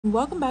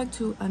Welcome back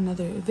to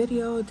another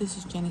video. This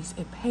is Jenny's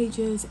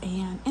Pages,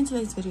 and in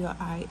today's video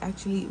I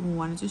actually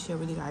wanted to share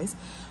with you guys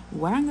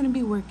what I'm going to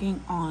be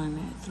working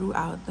on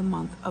throughout the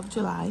month of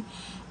July.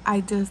 I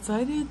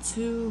decided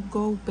to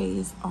go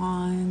based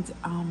on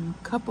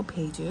couple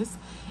pages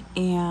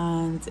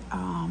and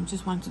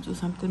just wanted to do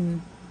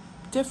something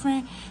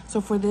different. So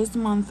for this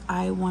month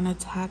I want to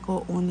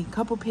tackle only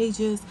couple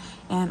pages,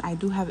 and I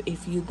do have a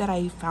few that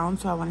I found,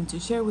 so I wanted to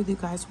share with you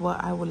guys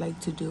what I would like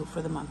to do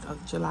for the month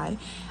of July.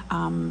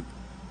 And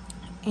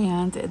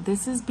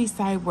this is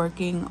beside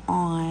working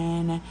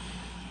on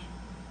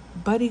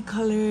buddy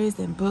colors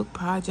and book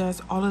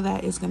projects. All of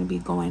that is going to be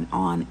going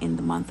on in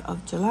the month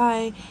of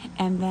July.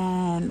 And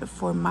then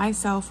for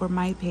myself, for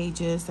my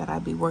pages that I'll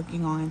be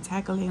working on and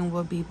tackling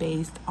will be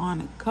based on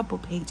a couple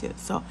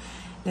pages. So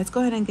let's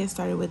go ahead and get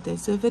started with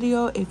this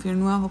video. If you're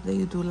new, I hope that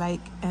you do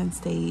like and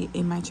stay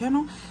in my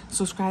channel.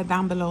 Subscribe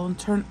down below and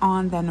turn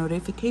on that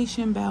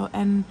notification bell,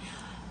 and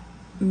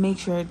make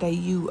sure that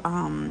you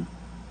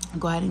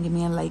go ahead and give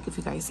me a like if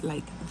you guys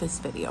like this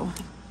video.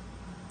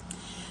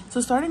 So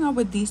starting off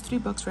with these three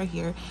books right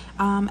here,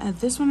 and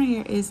this one right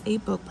here is a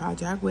book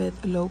project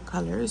with low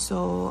colors,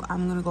 so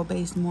I'm gonna go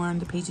based more on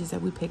the pages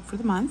that we picked for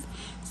the month,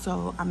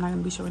 so I'm not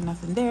gonna be showing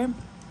nothing there.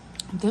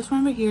 This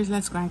one right here is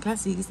Les Grands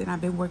Classiques, and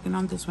I've been working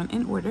on this one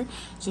in order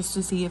just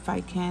to see if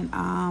I can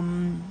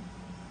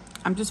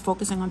I'm just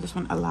focusing on this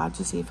one a lot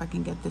to see if I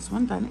can get this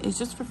one done. It's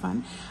just for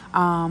fun,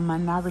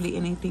 not really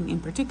anything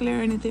in particular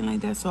or anything like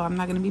that, so I'm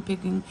not going to be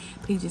picking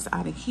pages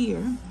out of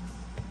here.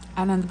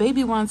 And then the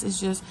baby ones is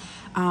just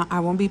I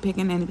won't be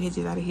picking any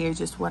pages out of here,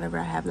 just whatever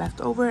I have left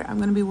over I'm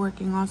going to be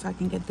working on so I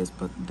can get this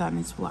book done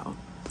as well.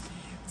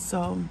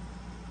 So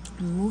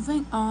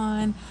moving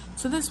on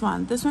to this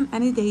one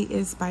Any Day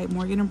is by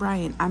Morgan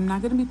O'Brien. I'm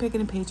not going to be picking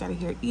a page out of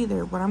here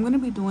either. What I'm going to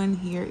be doing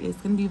here is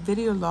going to be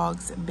video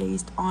logs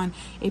based on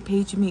a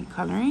page me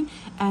coloring,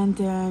 and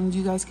then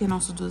you guys can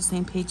also do the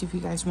same page if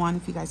you guys want,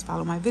 if you guys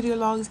follow my video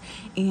logs,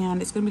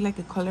 and it's going to be like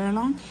a color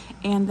along.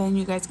 And then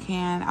you guys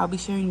can, I'll be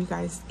sharing you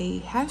guys a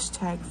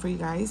hashtag for you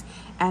guys,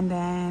 and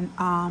then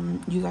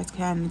you guys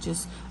can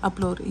just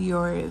upload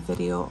your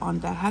video on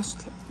that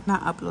hashtag.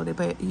 Not upload it,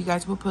 but you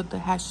guys will put the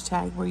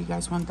hashtag where you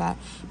guys want that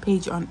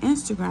page on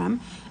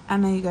Instagram,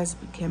 and then you guys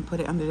can put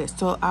it under this.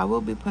 So I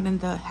will be putting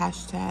the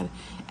hashtag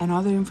and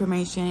all the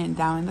information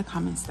down in the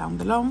comments down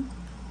below.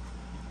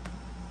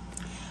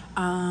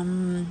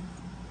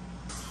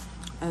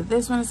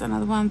 This one is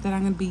another one that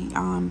I'm gonna be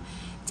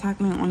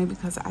tackling only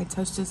because I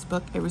touch this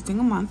book every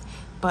single month,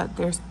 but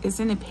there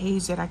isn't a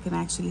page that I can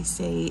actually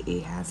say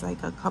it has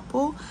like a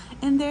couple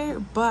in there,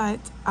 but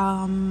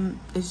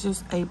it's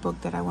just a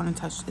book that I want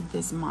to touch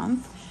this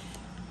month.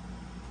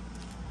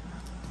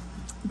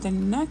 The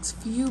next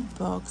few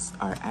books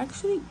are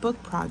actually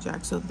book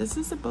projects. So this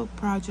is a book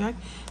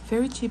project.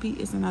 Fairy Chibi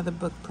is another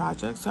book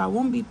project, so I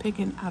won't be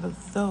picking out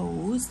of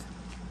those.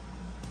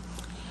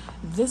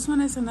 This one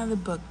is another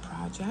book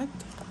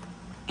project,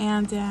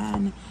 and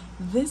then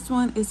this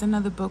one is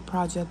another book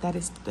project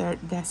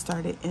that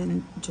started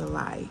in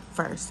July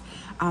 1st.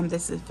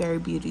 This is Fairy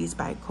Beauties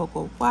by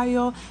Coco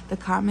Guayo.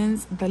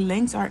 The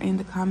links are in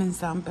the comments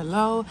down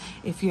below.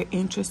 If you're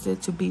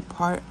interested to be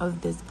part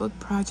of this book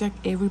project,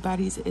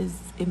 everybody is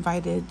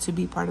invited to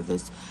be part of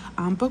this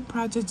book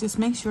project. Just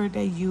make sure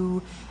that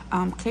you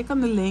click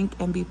on the link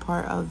and be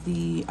part of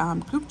the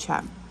group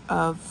chat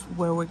of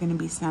where we're going to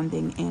be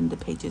sending in the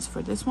pages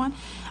for this one.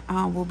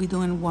 We'll be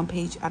doing one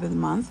page out of the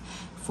month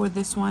for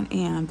this one,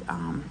 and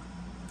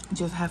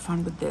just have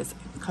fun with this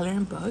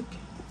coloring book.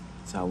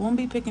 So I won't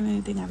be picking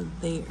anything out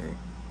of there.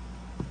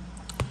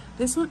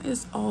 This one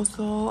is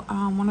also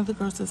one of the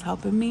girls that's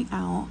helping me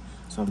out,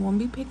 so I won't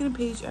be picking a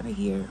page out of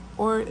here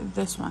or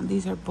this one.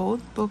 These are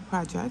both book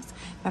projects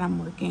that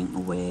I'm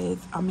working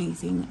with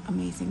amazing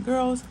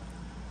girls.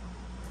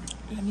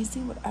 Let me see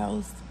what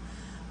else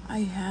I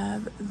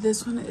have.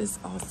 This one is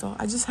also,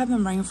 I just have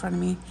them right in front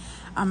of me.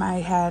 I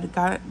had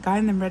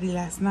gotten them ready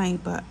last night,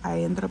 but I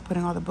ended up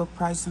putting all the book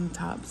projects on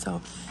top.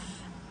 So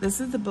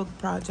this is the book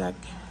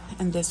project,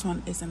 and this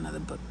one is another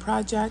book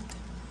project,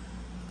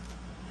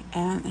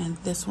 and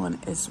this one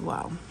as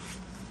well.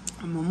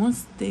 I'm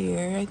almost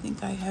there. I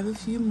think I have a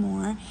few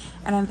more,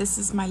 and then this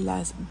is my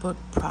last book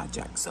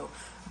project. So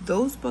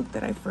those books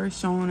that I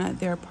first shown,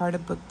 they're part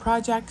of book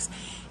projects,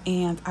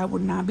 and I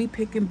would not be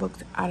picking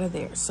books out of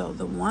there. So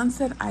the ones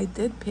that I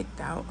did pick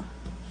out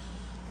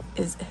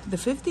is the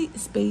 50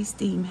 Space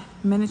Theme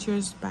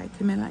Miniatures by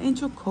Camila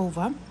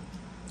Inchokova.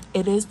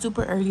 It is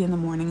super early in the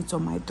morning, so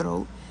my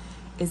throat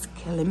is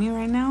killing me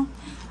right now.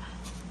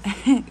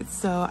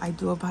 So I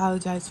do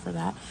apologize for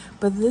that.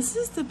 But this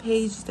is the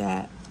page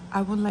that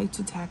I would like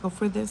to tackle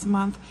for this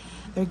month.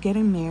 They're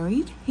getting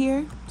married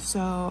here,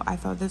 so I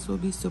thought this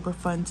would be super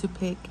fun to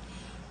pick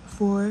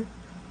for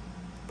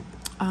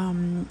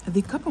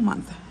the couple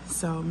month.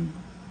 So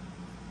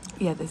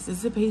yeah, this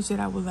is the page that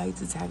I would like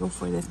to tackle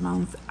for this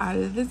month out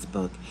of this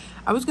book.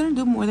 I was gonna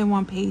do more than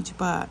one page,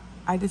 but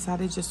I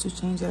decided just to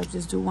change it up,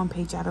 just do one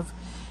page out of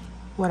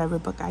whatever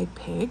book I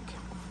pick.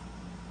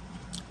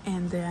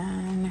 And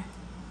then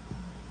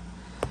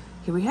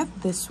Here we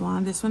have this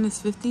one. This one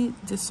is 50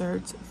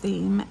 Desserts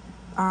Theme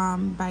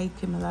by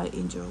Camilla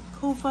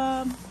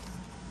Angelkova.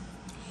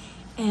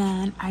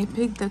 And I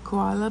picked the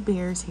koala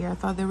bears here. I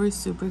thought they were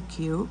super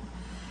cute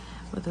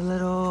with a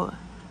little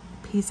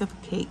piece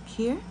of cake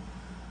here.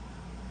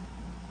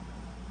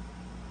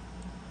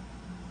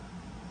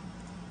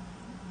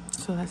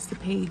 So that's the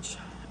page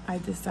I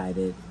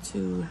decided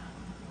to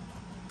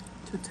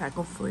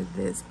tackle for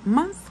this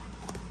month.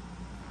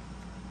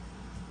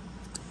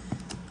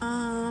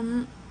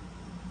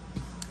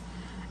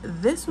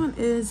 This one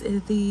is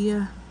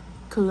the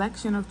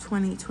collection of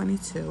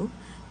 2022.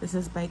 This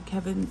is by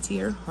Kevin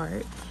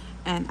Tierhart,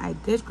 and I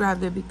did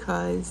grab it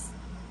because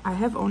I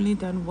have only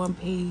done one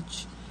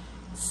page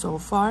so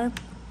far,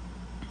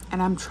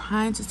 and I'm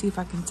trying to see if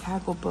I can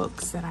tackle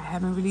books that I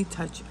haven't really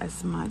touched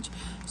as much.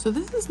 So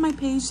this is my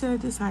page that I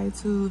decided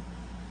to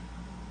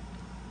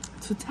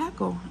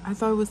tackle. I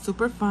thought it was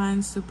super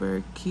fun,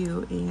 super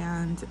cute,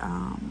 and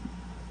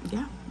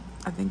yeah,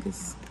 I think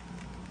it's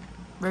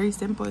very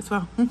simple as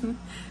well.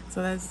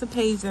 So that's the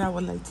page that I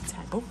would like to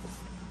tackle.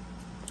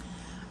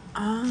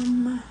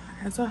 I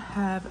also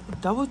have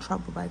Double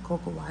Trouble by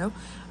Coco Wyle.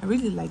 I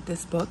really like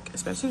this book,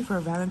 especially for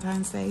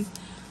Valentine's Day.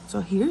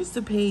 So here's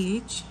the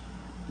page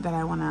that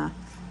I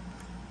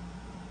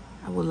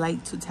would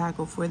like to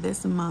tackle for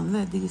this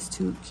month. These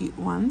two cute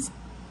ones.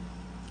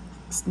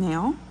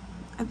 Snail,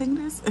 I think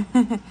it is.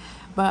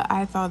 But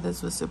I thought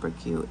this was super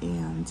cute,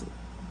 and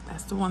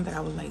that's the one that I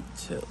would like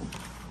to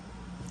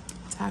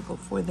tackle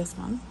for this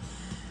month.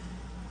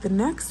 The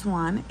next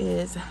one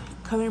is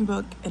Coloring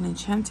Book An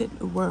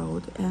Enchanted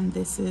World, and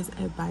this is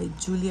by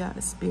Julia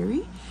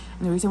Sperry.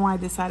 And the reason why I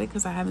decided,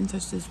 because I haven't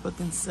touched this book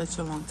in such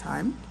a long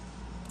time,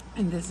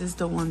 and this is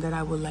the one that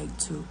I would like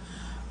to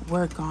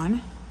work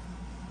on.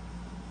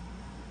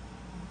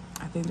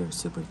 I think they're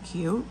super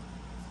cute.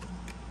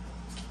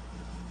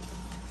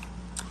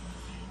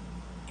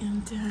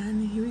 And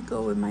then here we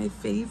go with my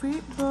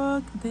favorite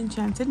book, The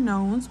Enchanted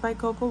Gnomes by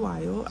Coco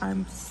Wyle.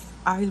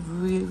 I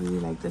really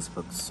like this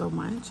book so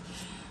much.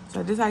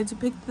 So I decided to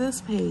pick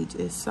this page.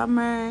 It's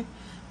summer.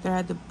 They're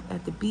at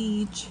the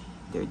beach.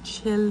 They're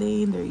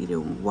chilling. They're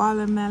eating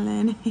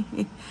watermelon.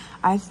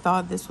 I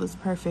thought this was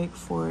perfect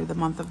for the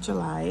month of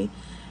July.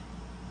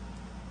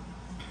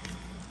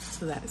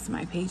 So that is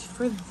my page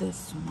for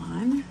this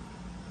one.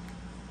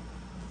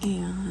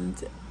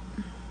 And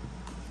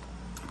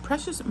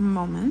Precious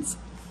Moments.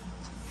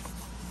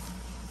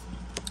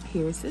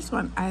 Here's this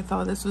one. I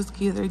thought this was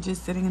cute. They're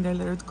just sitting in their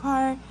little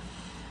car,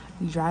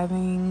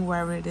 driving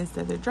wherever it is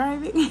that they're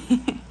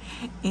driving.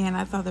 And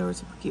I thought they were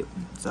super cute.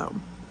 So,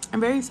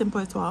 and very simple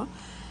as well.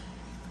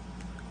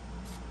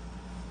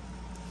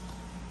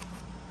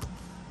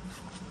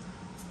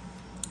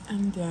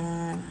 And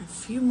then a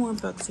few more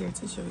books here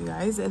to show you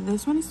guys.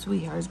 This one is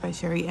Sweethearts by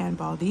Sherry Ann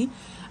Baldy.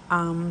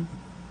 I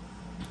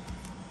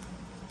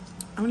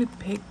only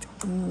picked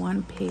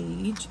one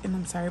page, and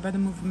I'm sorry about the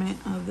movement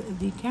of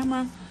the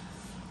camera.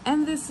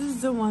 And this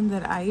is the one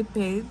that I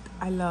picked.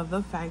 I love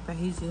the fact that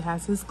he just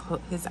has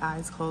his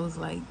eyes closed,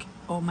 like,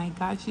 oh my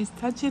gosh, she's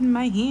touching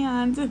my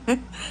hand.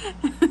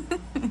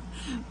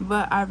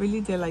 But I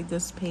really did like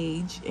this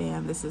page,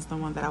 and this is the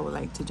one that I would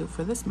like to do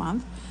for this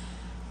month.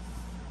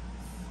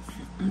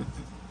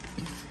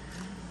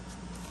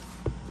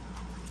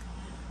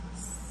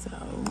 So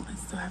I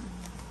still have.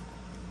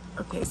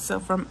 Okay, so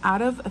from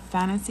Out of a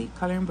Fantasy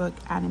Coloring Book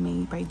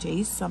Anime by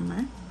Jay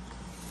Summer,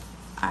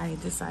 I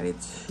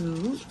decided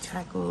to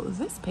tackle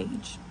this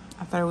page.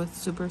 I thought it was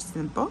super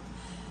simple,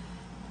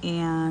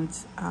 and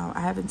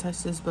I haven't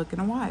touched this book in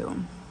a while.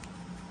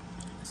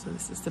 So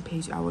this is the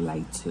page I would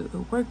like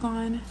to work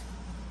on.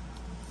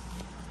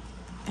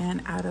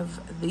 And out of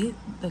the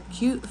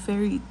Cute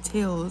Fairy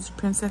Tales,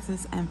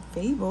 Princesses and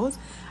Fables,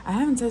 I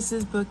haven't touched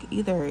this book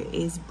either.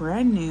 It's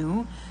brand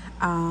new.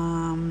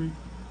 I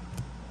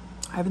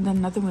haven't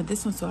done nothing with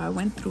this one, so I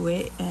went through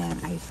it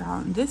and I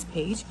found this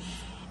page.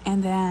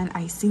 And then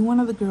I see two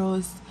of the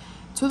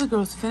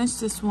girls finish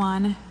this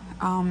one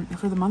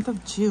for the month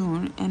of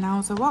June, and I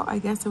was like, well, I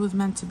guess it was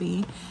meant to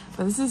be.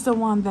 But this is the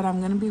one that I'm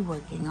going to be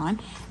working on,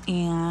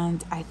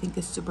 and I think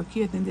it's super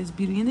cute. I think there's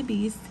Beauty and the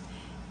Beast,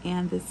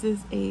 and this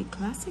is a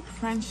classic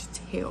French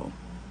tale.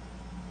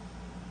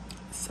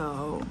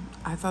 So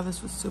I thought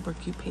this was super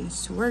cute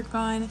page to work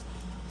on.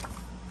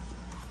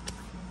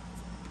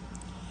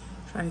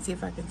 Trying to see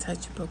if I can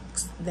touch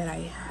books that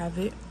I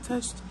haven't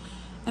touched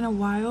in a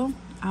while.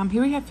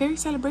 Here we have Fairy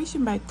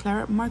Celebration by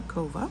Clara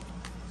Markova.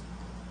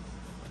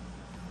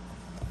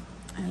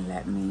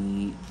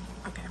 And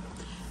okay.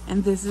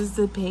 And this is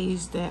the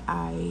page that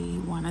I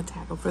want to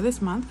tackle for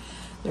this month.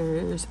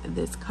 There's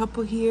this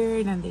couple here,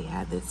 and then they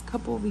had this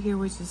couple over here,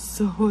 which is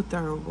so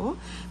adorable.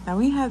 Now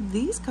we have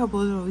these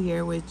couples over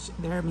here, which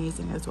they're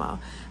amazing as well.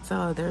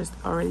 So there's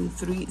already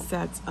 3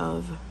 sets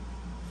of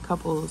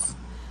couples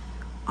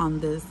on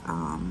this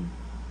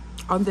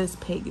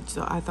page.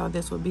 So I thought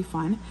this would be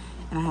fun.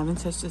 And I haven't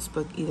touched this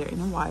book either in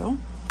a while.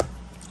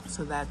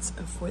 So that's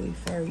for the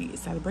Fairy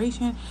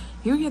Celebration.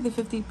 Here we have the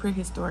 50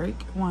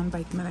 Prehistoric one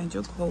by Camilla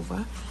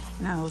Angelkova.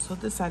 And I also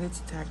decided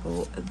to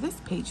tackle this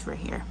page right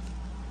here.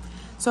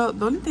 So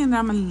the only thing that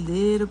I'm a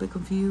little bit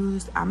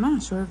confused, I'm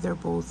not sure if they're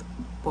both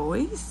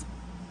boys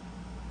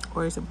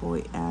or it's a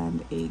boy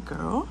and a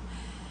girl,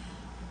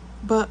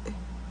 but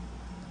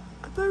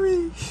I'm not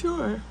really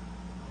sure.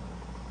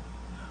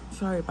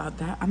 Sorry about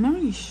that. I'm not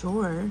really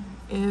sure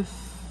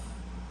if,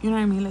 you know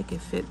what I mean, like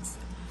if it's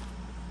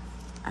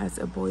as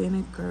a boy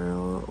and a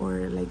girl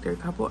or like they're a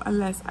couple,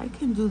 unless I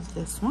can do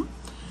this one.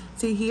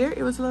 See, here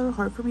it was a little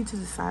hard for me to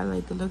decide.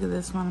 Like, look at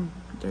this one,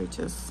 they're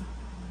just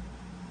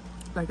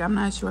like, I'm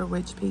not sure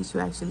which page to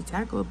actually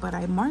tackle, but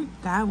I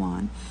marked that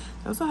one.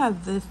 I also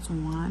have this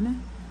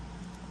one,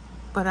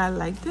 but I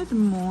liked it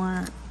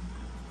more,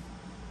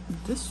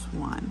 this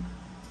one,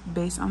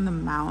 based on the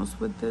mouse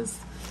with this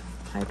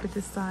type of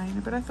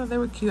design. But I thought they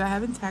were cute. I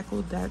haven't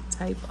tackled that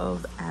type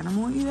of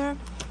animal either.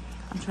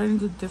 I'm trying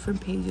to do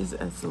different pages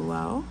as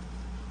well.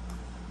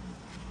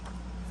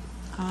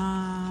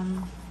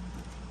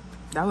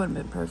 That would have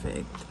been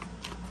perfect,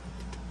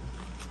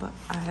 but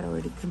I had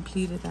already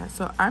completed that.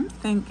 So I'm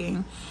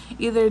thinking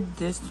either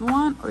this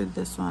one or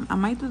this one. I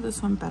might do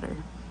this one better,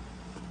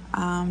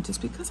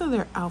 just because of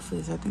their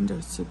outfits. I think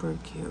they're super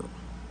cute.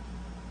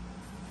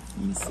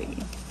 Let me see.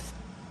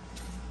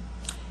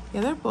 Yeah,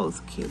 they're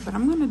both cute, but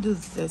I'm gonna do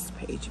this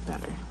page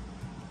better.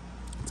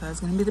 So that's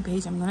gonna be the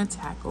page I'm gonna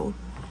tackle.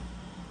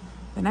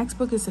 The next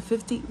book is the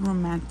 50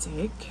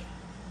 Romantic,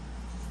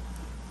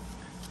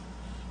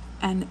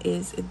 and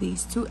is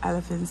these two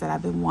elephants that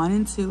I've been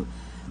wanting to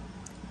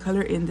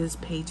color in this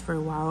page for a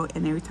while,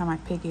 and every time I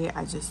pick it,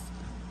 I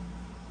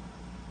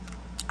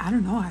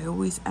don't know, I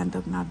always end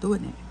up not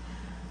doing it.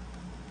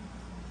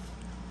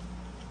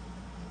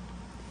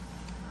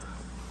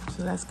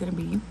 So that's gonna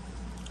be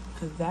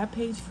that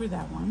page for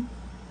that one.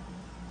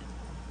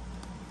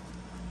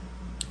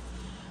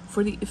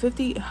 For the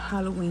 50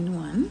 Halloween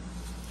one,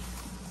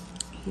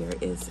 here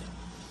is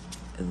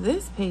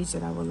this page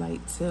that I would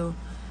like to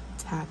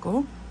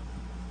tackle.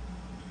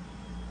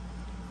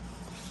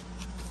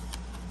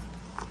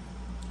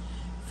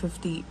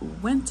 '50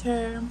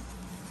 Winter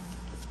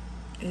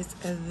is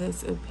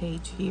this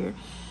page here.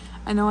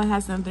 I know it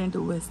has nothing to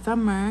do with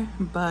summer,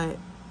 but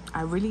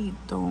I really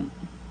don't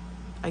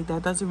like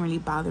that. Doesn't really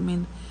bother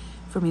me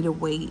for me to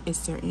wait a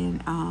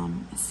certain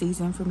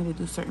season for me to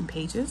do certain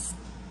pages.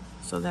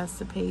 So that's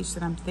the page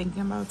that I'm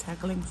thinking about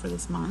tackling for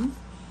this month.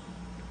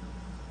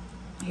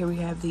 Here we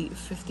have the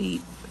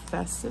 50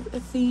 festive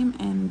theme,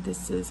 and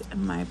this is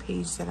my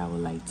page that I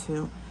would like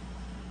to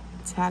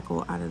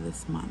tackle out of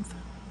this month.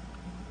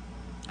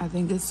 I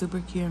think it's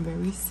super cute and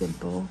very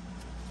simple.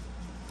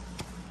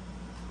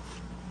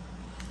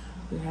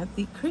 We have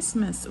the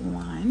Christmas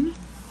one,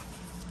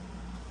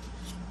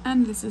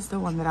 and this is the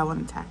one that I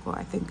want to tackle.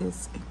 I think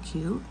it's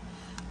cute.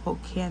 Whole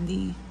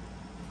candy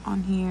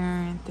on here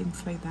and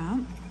things like that.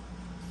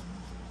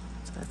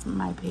 So that's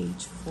my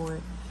page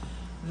for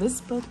this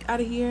book out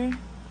of here.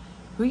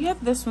 We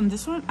have this one.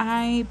 This one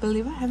I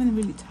believe I haven't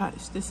really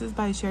touched. This is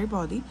by Sherry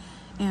Baldy,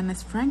 and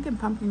it's Frank and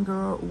Pumpkin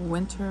Girl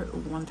Winter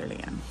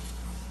Wonderland.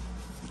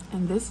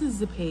 And this is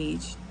the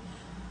page.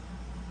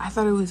 I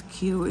thought it was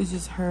cute. It's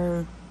just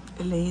her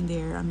laying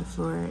there on the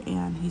floor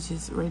and he's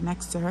just right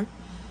next to her.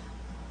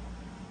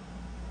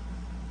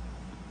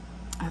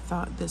 I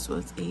thought this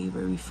was a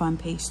very fun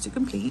page to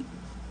complete.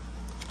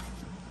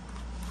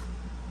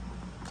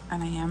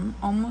 And I am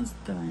almost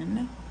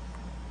done.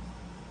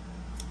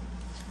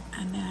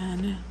 And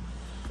then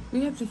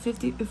we have the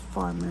 50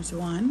 Farmers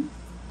one.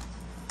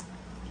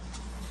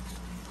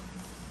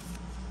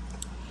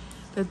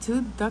 The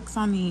two ducks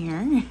on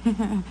here,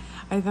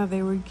 I thought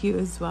they were cute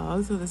as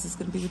well. So this is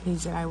going to be the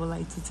page that I would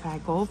like to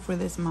tackle for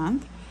this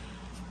month.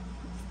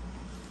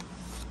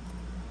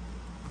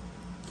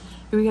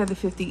 Here we have the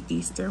 50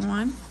 Easter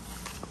one.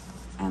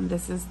 And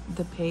this is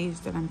the page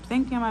that I'm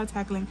thinking about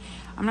tackling.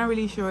 I'm not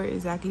really sure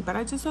exactly, but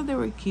I just thought they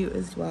were cute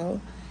as well.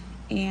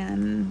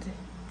 And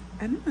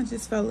I don't know, I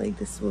just felt like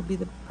this will be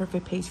the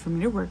perfect page for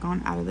me to work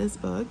on out of this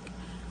book.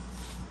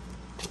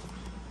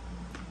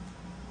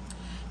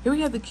 Here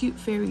we have the Cute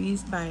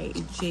Fairies by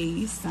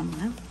J.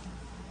 Summer.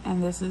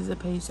 And this is a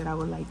page that I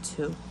would like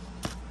to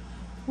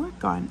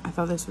work on. I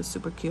thought this was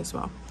super cute as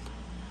well.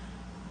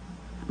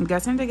 I'm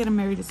guessing they're getting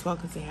married as well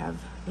because they have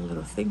the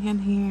little thing in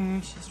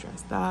here. She's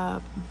dressed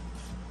up.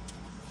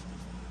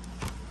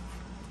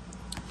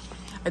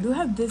 I do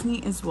have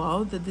Disney as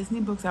well. The Disney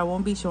books, I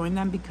won't be showing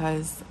them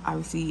because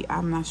obviously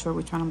I'm not sure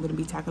which one I'm going to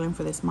be tackling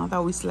for this month. I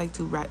always like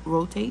to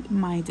rotate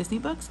my Disney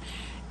books,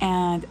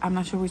 and I'm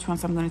not sure which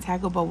ones I'm going to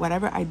tackle, but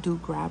whatever I do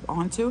grab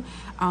onto,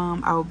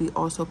 I will be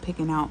also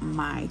picking out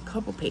my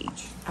couple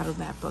page out of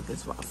that book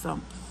as well. So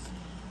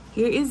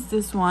here is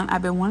this one.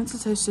 I've been wanting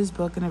to touch this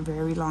book in a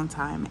very long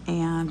time,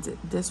 and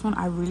this one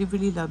I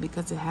really love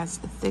because it has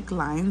thick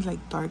lines,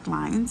 like dark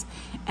lines,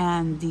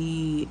 and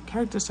the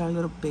characters are a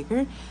little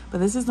bigger. But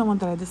this is the one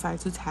that I decided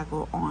to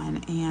tackle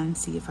on and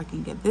see if I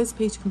can get this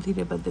page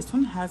completed. But this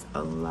one has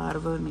a lot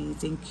of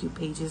amazing cute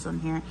pages on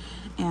here,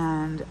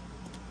 and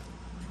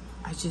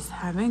I just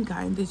haven't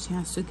gotten the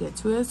chance to get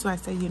to it. So I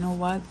said, you know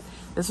what?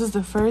 This was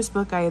the first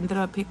book I ended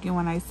up picking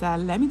when I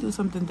said, let me do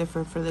something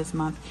different for this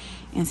month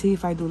and see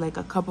if I do like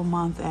a couple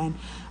months. And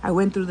I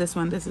went through this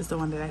one. This is the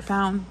one that I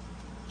found.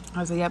 I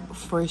was like, yep,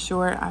 for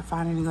sure. I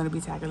finally going to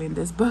be tackling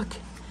this book.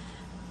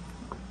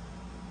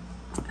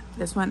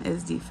 This one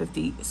is the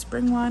 50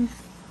 spring one.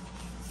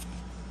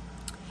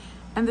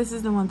 And this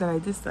is the one that I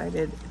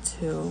decided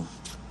to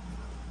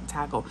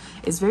tackle.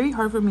 It's very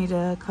hard for me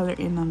to color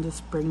in on the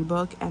spring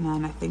book, and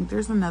then I think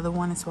there's another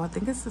one as well. I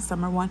think it's the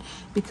summer one,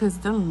 because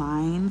the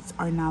lines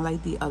are not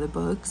like the other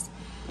books.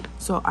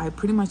 So I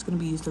pretty much going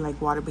to be using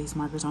like water-based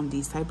markers on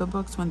these type of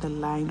books when the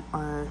line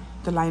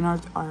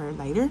arts are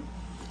lighter.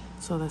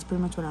 So that's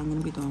pretty much what I'm going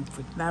to be doing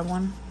for that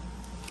one.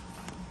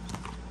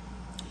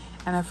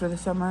 And then for the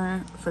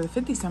summer, for the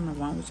 50 summer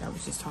one, which I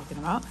was just talking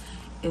about,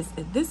 is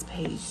this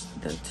page.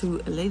 The two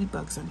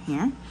ladybugs on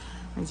here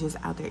are just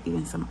out there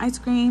eating some ice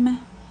cream.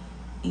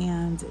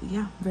 And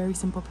yeah, very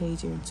simple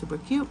page here and super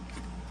cute.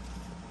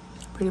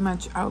 Pretty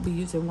much I'll be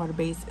using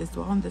water-based as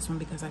well on this one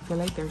because I feel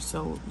like they're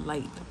so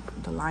light,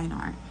 the line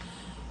art.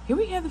 Here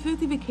we have the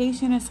 50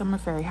 Vacation and Summer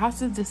Fairy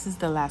Houses. This is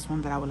the last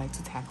one that I would like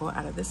to tackle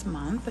out of this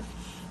month.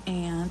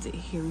 And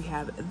here we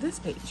have this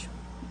page.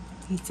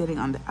 He's sitting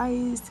on the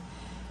ice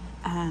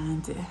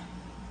and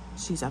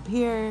she's up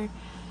here,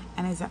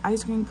 and it's an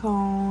ice cream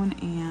cone,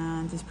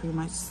 and it's pretty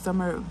much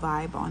summer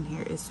vibe on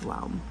here as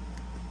well.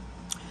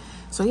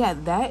 So yeah,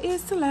 that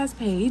is the last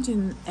page,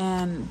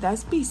 and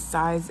that's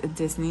besides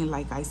Disney,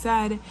 like I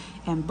said,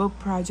 and book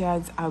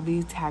projects. I'll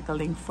be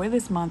tackling for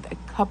this month a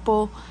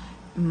couple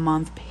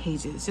month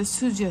pages just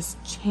to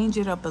change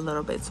it up a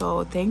little bit.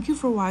 So thank you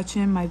for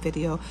watching my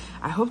video.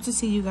 I hope to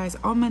see you guys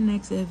on my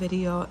next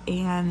video,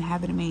 and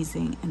have an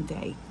amazing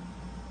day.